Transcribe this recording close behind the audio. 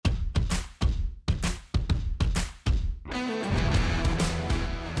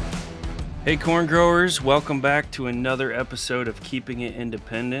Hey, corn growers, welcome back to another episode of Keeping It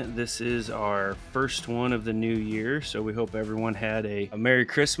Independent. This is our first one of the new year, so we hope everyone had a Merry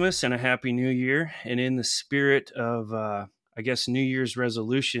Christmas and a Happy New Year. And in the spirit of, New Year's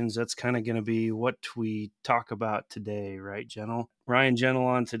resolutions, that's kind of going to be what we talk about today, right, Gentle? Ryan Gentle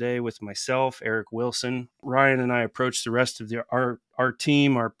on today with myself, Eric Wilson. Ryan and I approached the rest of our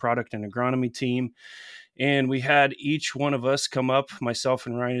team, our product and agronomy team, and we had each one of us come up, myself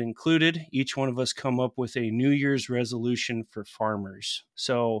and Ryan included, each one of us come up with a New Year's resolution for farmers.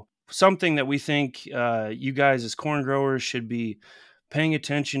 So, something that we think you guys as corn growers should be paying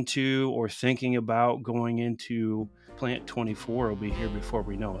attention to or thinking about going into Plant 24 will be here before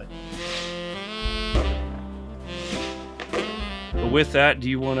we know it. But with that, do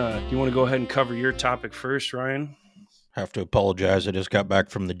you want to go ahead and cover your topic first, Ryan? Have to apologize. I just got back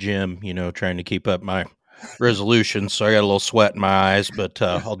from the gym, trying to keep up my resolutions. So I got a little sweat in my eyes, but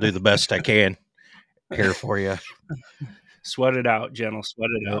I'll do the best I can here for you. Sweat it out, Gentle. Sweat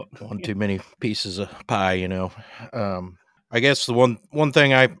it Yep, out. one too many pieces of pie. I guess the one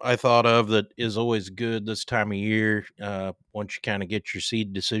thing I thought of that is always good this time of year, once you kind of get your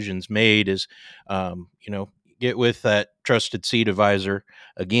seed decisions made, is get with that trusted seed advisor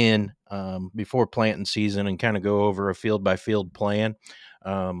again before planting season and kind of go over a field by field plan.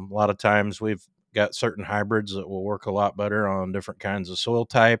 A lot of times we've got certain hybrids that will work a lot better on different kinds of soil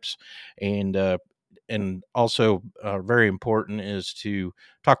types, and also very important is to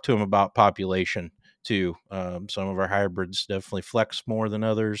talk to them about population too. Some of our hybrids definitely flex more than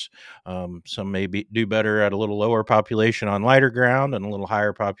others. Some do better at a little lower population on lighter ground and a little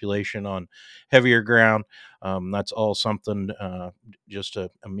higher population on heavier ground. That's all something, just a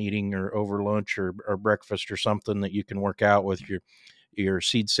meeting or over lunch or breakfast or something that you can work out with your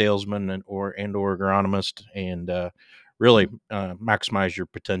seed salesman or agronomist, and really maximize your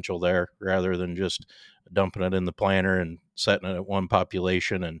potential there rather than just dumping it in the planter and setting it at one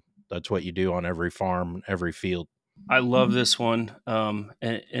population. And that's what you do on every farm, every field. I love this one.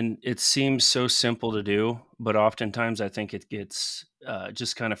 And it seems so simple to do, but oftentimes I think it gets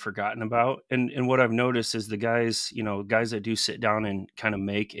just kind of forgotten about. And what I've noticed is the guys, guys that do sit down and kind of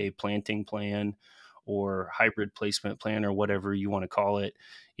make a planting plan or hybrid placement plan or whatever you want to call it,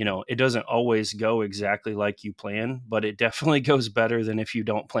 it doesn't always go exactly like you plan, but it definitely goes better than if you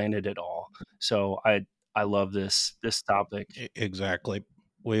don't plan it at all. So I love this topic. Exactly.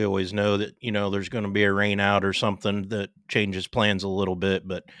 We always know that there's going to be a rain out or something that changes plans a little bit,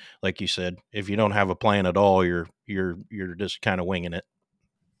 but like you said, if you don't have a plan at all, you're just kind of winging it.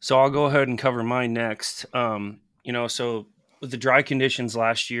 So I'll go ahead and cover mine next. So with the dry conditions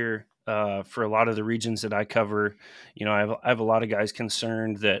last year, for a lot of the regions that I cover, I have a lot of guys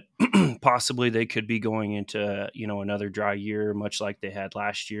concerned that possibly they could be going into, another dry year, much like they had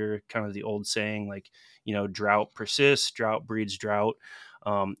last year. Kind of the old saying, like, drought persists, drought breeds drought.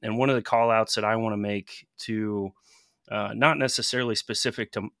 And one of the call outs that I want to make to, not necessarily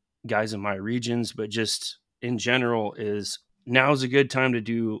specific to guys in my regions, but just in general, is now is a good time to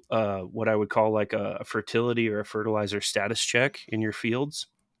do what I would call like a fertility or a fertilizer status check in your fields.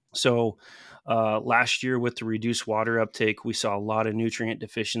 So last year with the reduced water uptake, we saw a lot of nutrient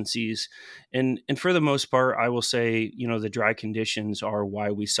deficiencies, and for the most part, I will say the dry conditions are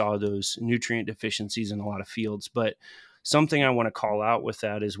why we saw those nutrient deficiencies in a lot of fields. But something I want to call out with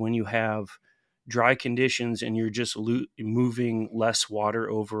that is when you have dry conditions and you're just moving less water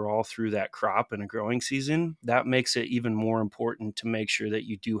overall through that crop in a growing season, that makes it even more important to make sure that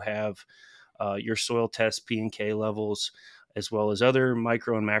you do have your soil test P and K levels as well as other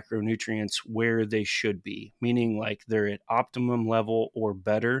micro and macronutrients where they should be, meaning like they're at optimum level or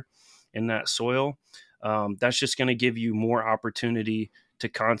better in that soil. That's just going to give you more opportunity to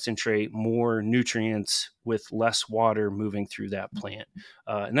concentrate more nutrients with less water moving through that plant,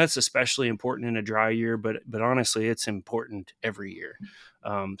 and that's especially important in a dry year. But honestly, it's important every year.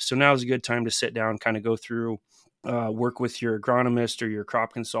 So now is a good time to sit down, kind of go through, work with your agronomist or your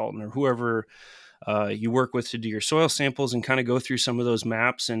crop consultant or whoever you work with to do your soil samples, and kind of go through some of those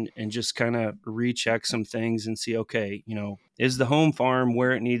maps and just kind of recheck some things and see, okay, is the home farm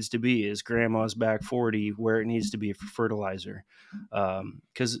where it needs to be? Is grandma's back 40 where it needs to be for fertilizer?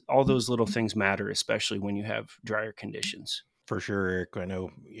 Because all those little things matter, especially when you have drier conditions. For sure, Eric. I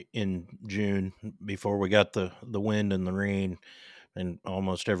know in June, before we got the wind and the rain, and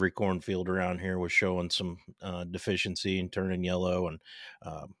almost every cornfield around here was showing some deficiency and turning yellow, and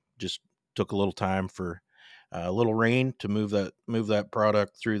just took a little time for a little rain to move that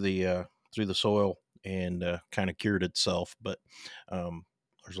product through the soil, and kind of cured itself. But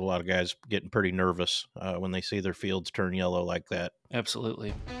there's a lot of guys getting pretty nervous when they see their fields turn yellow like that.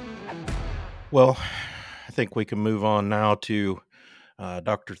 Absolutely. Well, I think we can move on now to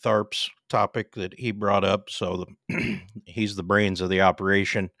Dr. Tharp's topic that he brought up. So he's the brains of the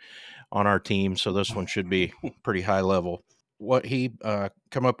operation on our team. So this one should be pretty high level. What he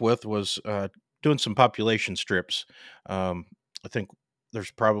come up with was doing some population strips. I think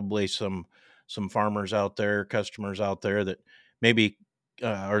there's probably some farmers out there, customers out there that maybe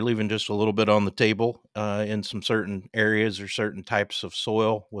are leaving just a little bit on the table in some certain areas or certain types of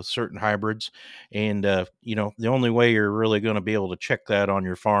soil with certain hybrids. And the only way you're really going to be able to check that on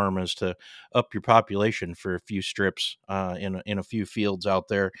your farm is to up your population for a few strips in a few fields out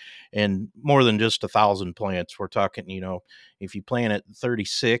there, and more than just 1,000 plants. We're talking, if you plant at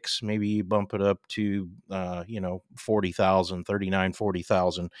 36, maybe you bump it up to 40,000, 39,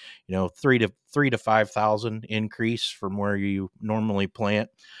 40,000. 3 to 5,000 increase from where you normally plant.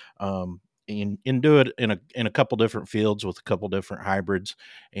 And do it in a couple different fields with a couple different hybrids,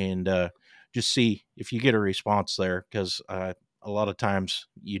 and just see if you get a response there, because a lot of times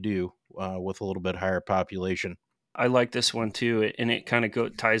you do with a little bit higher population. I like this one too, and it kind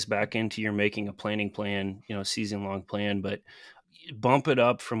of ties back into your making a planning plan, season long plan, but bump it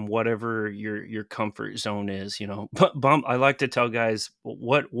up from whatever your comfort zone is. Bump. I like to tell guys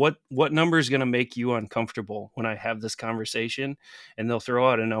what number is going to make you uncomfortable when I have this conversation, and they'll throw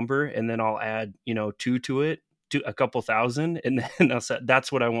out a number, and then I'll add two to it, to a couple thousand, and then I'll say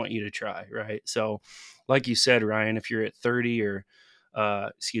that's what I want you to try, right? So, like you said, Ryan, if you're at 30 or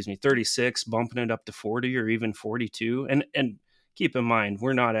 36, bumping it up to 40 or even 42. And keep in mind,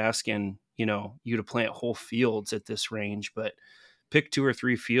 we're not asking, you to plant whole fields at this range, but pick two or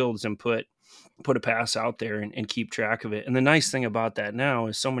three fields and put a pass out there and keep track of it. And the nice thing about that now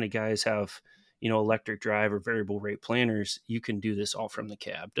is so many guys have, electric drive or variable rate planners. You can do this all from the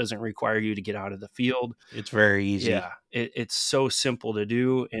cab. Doesn't require you to get out of the field. It's very easy. Yeah, it's so simple to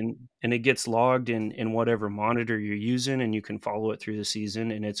do, and it gets logged in whatever monitor you're using, and you can follow it through the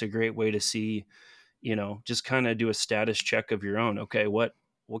season. And it's a great way to see, just kind of do a status check of your own. Okay, what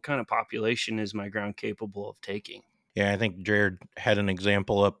kind of population is my ground capable of taking? Yeah, I think Jared had an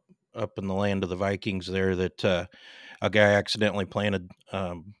example up in the land of the Vikings there, that a guy accidentally planted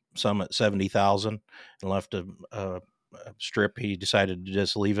some at 70,000 and left a strip. He decided to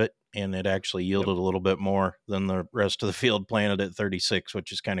just leave it, and it actually Yep. yielded a little bit more than the rest of the field planted at 36,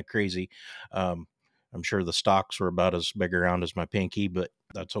 which is kind of crazy. Um, I'm sure the stalks were about as big around as my pinky, but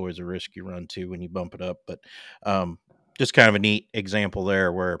that's always a risk you run too when you bump it up. But um, just kind of a neat example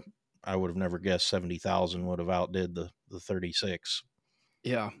there, where I would have never guessed 70,000 would have outdid the 36.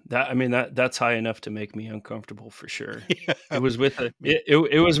 Yeah, that's high enough to make me uncomfortable for sure. It Yeah, was with a me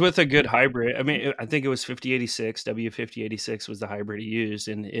it was with a good hybrid. I think it was 5086, W5086 was the hybrid he used,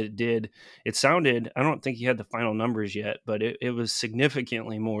 and it sounded, I don't think he had the final numbers yet, but it was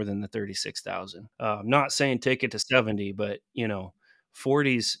significantly more than the 36,000. Not saying take it to 70, but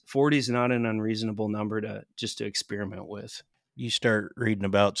 40's not an unreasonable number to experiment with. You start reading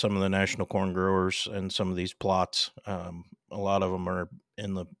about some of the national corn growers and some of these plots. A lot of them are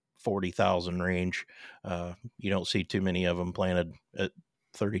in the 40,000 range. You don't see too many of them planted at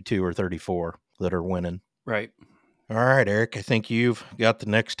 32 or 34 that are winning. Right. All right, Eric, I think you've got the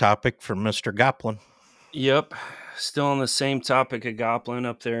next topic from Mr. Goplin. Yep. Still on the same topic of Goplin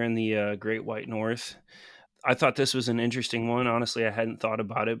up there in the Great White North. I thought this was an interesting one. Honestly, I hadn't thought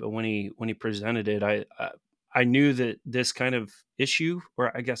about it, but when he presented it, I knew that this kind of issue,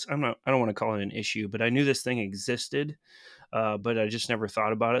 or I guess I don't want to call it an issue, but I knew this thing existed, but I just never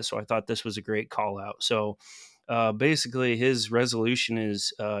thought about it. So I thought this was a great call out. So basically, his resolution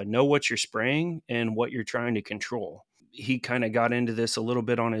is know what you're spraying and what you're trying to control. He kind of got into this a little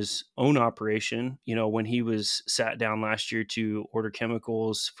bit on his own operation, when he was sat down last year to order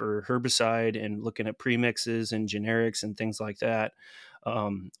chemicals for herbicide and looking at premixes and generics and things like that.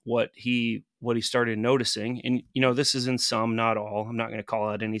 What he started noticing, and this is in some, not all. I'm not going to call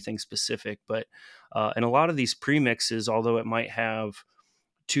out anything specific, but and a lot of these premixes, although it might have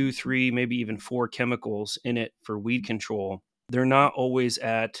two, three, maybe even four chemicals in it for weed control, they're not always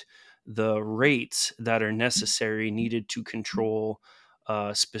at the rates that are necessary needed to control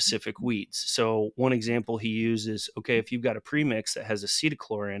specific weeds. So one example he uses, okay, if you've got a premix that has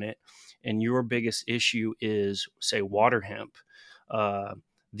acetochlor in it, and your biggest issue is, say, water hemp, uh,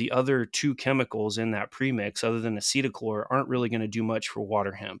 the other two chemicals in that premix, other than acetochlor, aren't really going to do much for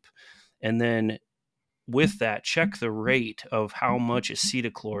water hemp. And then with that, check the rate of how much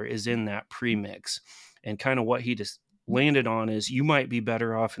acetochlor is in that premix. And kind of what he just landed on is you might be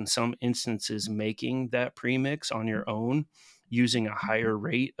better off in some instances making that premix on your own using a higher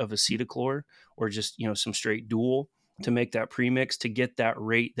rate of acetochlor, or just some straight dual, to make that premix to get that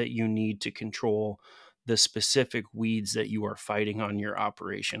rate that you need to control the specific weeds that you are fighting on your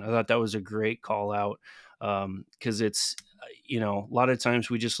operation. I thought that was a great call out, because it's, a lot of times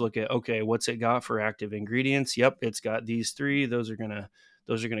we just look at, okay, what's it got for active ingredients? Yep, it's got these three. Those are gonna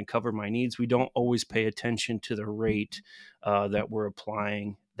cover my needs. We don't always pay attention to the rate that we're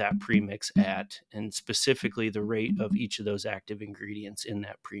applying that premix at, and specifically the rate of each of those active ingredients in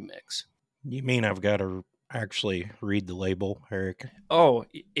that premix. You mean I've got to actually read the label, Eric? Oh,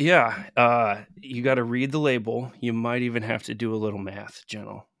 yeah. You got to read the label. You might even have to do a little math,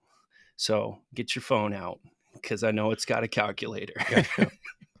 General. So get your phone out, because I know it's got a calculator. Gotcha.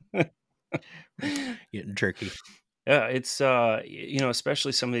 Getting tricky. Yeah, it's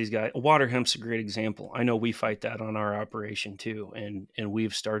especially some of these guys. Water hemp's a great example. I know we fight that on our operation too, and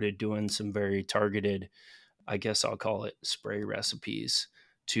we've started doing some very targeted, I guess I'll call it, spray recipes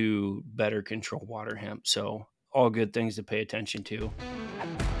to better control water hemp. So all good things to pay attention to.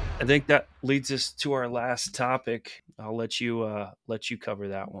 I think that leads us to our last topic. I'll let you cover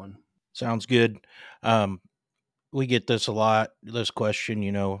that one. Sounds good. Um, we get this a lot, this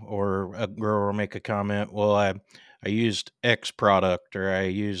question, or a grower will make a comment. Well, I used X product, or I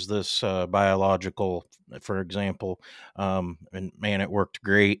used this biological, for example, and man, it worked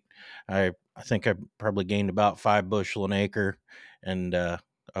great. I think I probably gained about 5 bushel an acre, and I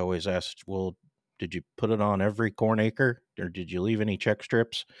always asked, well, did you put it on every corn acre, or did you leave any check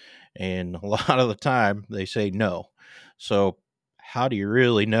strips? And a lot of the time, they say no. So how do you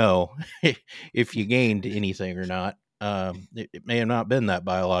really know if you gained anything or not? It may have not been that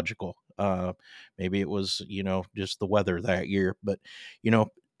biological. Maybe it was, just the weather that year. But you know,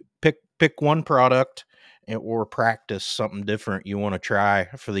 pick one product or practice something different you want to try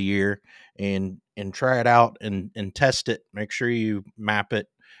for the year, and try it out and test it. Make sure you map it,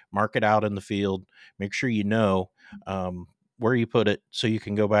 mark it out in the field. Make sure you know where you put it, so you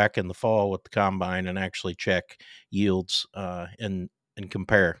can go back in the fall with the combine and actually check yields, and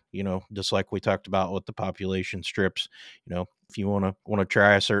compare, just like we talked about with the population strips. If you want to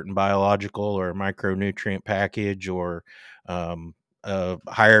try a certain biological or micronutrient package, or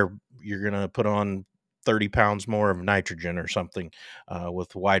higher, you're going to put on 30 pounds more of nitrogen or something,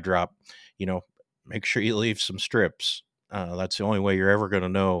 with Y drop, you know make sure you leave some strips. That's the only way you're ever going to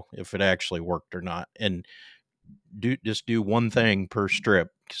know if it actually worked or not. And do one thing per strip,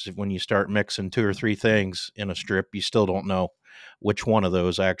 because when you start mixing two or three things in a strip, you still don't know which one of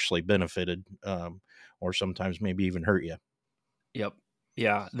those actually benefited, or sometimes maybe even hurt you. Yep.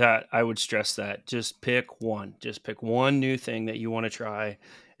 Yeah, that I would stress that. Just pick one. Just pick one new thing that you want to try,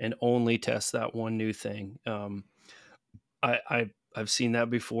 and only test that one new thing. I've seen that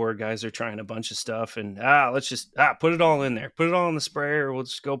before. Guys are trying a bunch of stuff, and let's just put it all in there. Put it all in the sprayer. We'll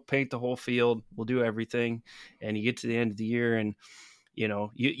just go paint the whole field. We'll do everything. And you get to the end of the year, and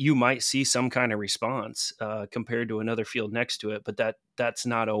you might see some kind of response compared to another field next to it, but that's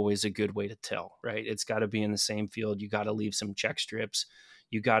not always a good way to tell, right? It's got to be in the same field. You got to leave some check strips.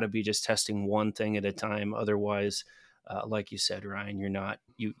 You got to be just testing one thing at a time. Otherwise, like you said, Ryan,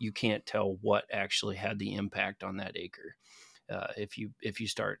 you can't tell what actually had the impact on that acre. If you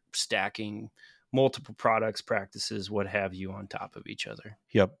start stacking multiple products, practices, what have you, on top of each other.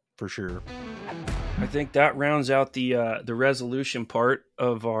 Yep, for sure. I think that rounds out the resolution part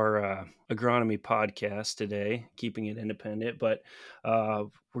of our agronomy podcast today, keeping it independent. But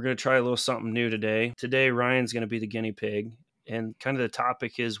we're going to try a little something new today. Today, Ryan's going to be the guinea pig, and kind of the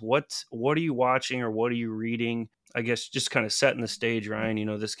topic is what are you watching, or what are you reading? I guess just kind of setting the stage,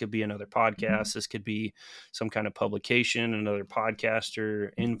 Ryan. This could be another podcast. This could be some kind of publication, another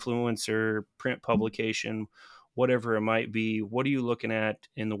podcaster, influencer, print publication, whatever it might be. What are you looking at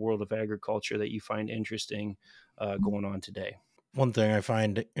in the world of agriculture that you find interesting going on today? One thing I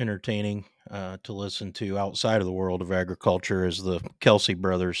find entertaining to listen to outside of the world of agriculture is the Kelsey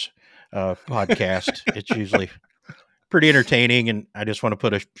Brothers podcast. It's usually pretty entertaining, and I just want to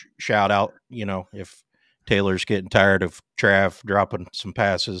put a shout out. If Taylor's getting tired of Trav dropping some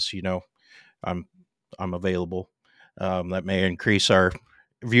passes, I'm I'm available. That may increase our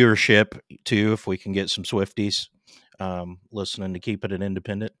viewership too if we can get some Swifties listening to keep it an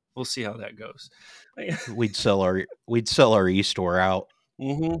independent. We'll see how that goes. We'd sell our e-store out.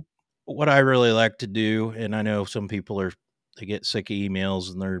 Mm-hmm. What I really like to do, and I know some people they get sick of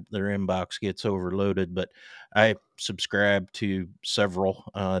emails and their inbox gets overloaded, but I subscribe to several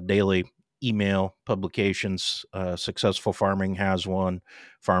daily email publications. Successful Farming has one.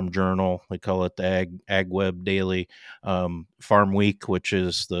 Farm Journal, they call it the Ag Web Daily. Farm Week, which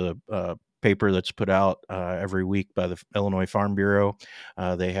is the paper that's put out every week by the Illinois Farm Bureau.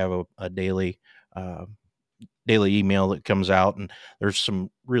 They have a daily daily email that comes out, and there's some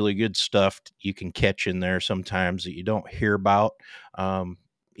really good stuff you can catch in there sometimes that you don't hear about. Um,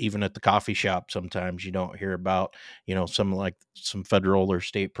 Even at the coffee shop, sometimes you don't hear about, some like some federal or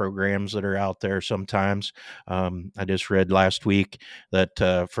state programs that are out there sometimes. I just read last week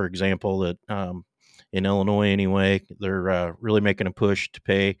that, for example, that in Illinois anyway, they're really making a push to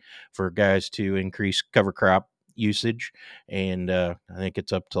pay for guys to increase cover crop usage. And I think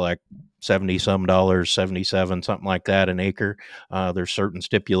it's up to like 70 some dollars, 77, something like that an acre. There's certain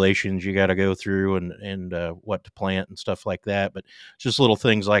stipulations you got to go through, and what to plant and stuff like that. But just little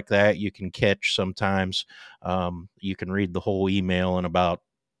things like that you can catch sometimes. You can read the whole email in about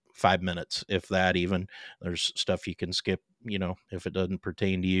 5 minutes, if that even. There's stuff you can skip, if it doesn't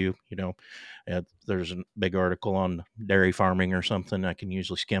pertain to you. There's a big article on dairy farming or something. I can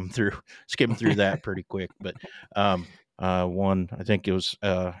usually skim through that pretty quick. But one, I think it was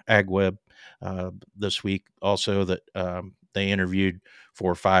AgWeb this week also, that they interviewed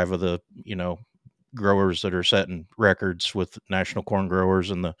 4 or 5 of the growers that are setting records with national corn growers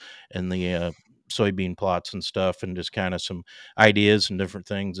and the soybean plots and stuff, and just kind of some ideas and different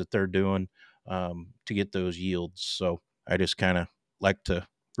things that they're doing to get those yields. So I just kind of like to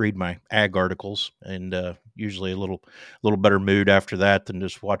read my ag articles, and usually a little better mood after that than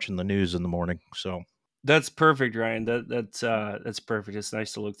just watching the news in the morning. So That's perfect, Ryan. That's perfect. It's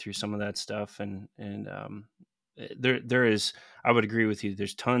nice to look through some of that stuff, there is. I would agree with you.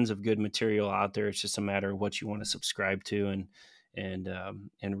 There's tons of good material out there. It's just a matter of what you want to subscribe to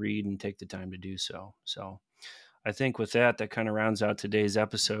and read and take the time to do so. So I think with that, that kind of rounds out today's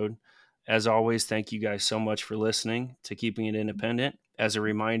episode. As always, thank you guys so much for listening to Keeping It Independent. As a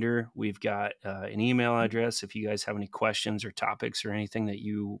reminder, we've got an email address. If you guys have any questions or topics or anything that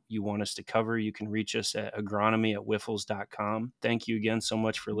you want us to cover, you can reach us at agronomy@wyffels.com. Thank you again so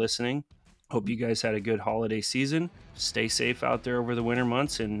much for listening. Hope you guys had a good holiday season. Stay safe out there over the winter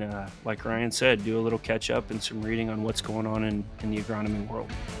months. And like Ryan said, do a little catch up and some reading on what's going on in the agronomy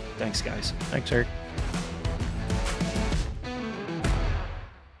world. Thanks, guys. thanks, Eric.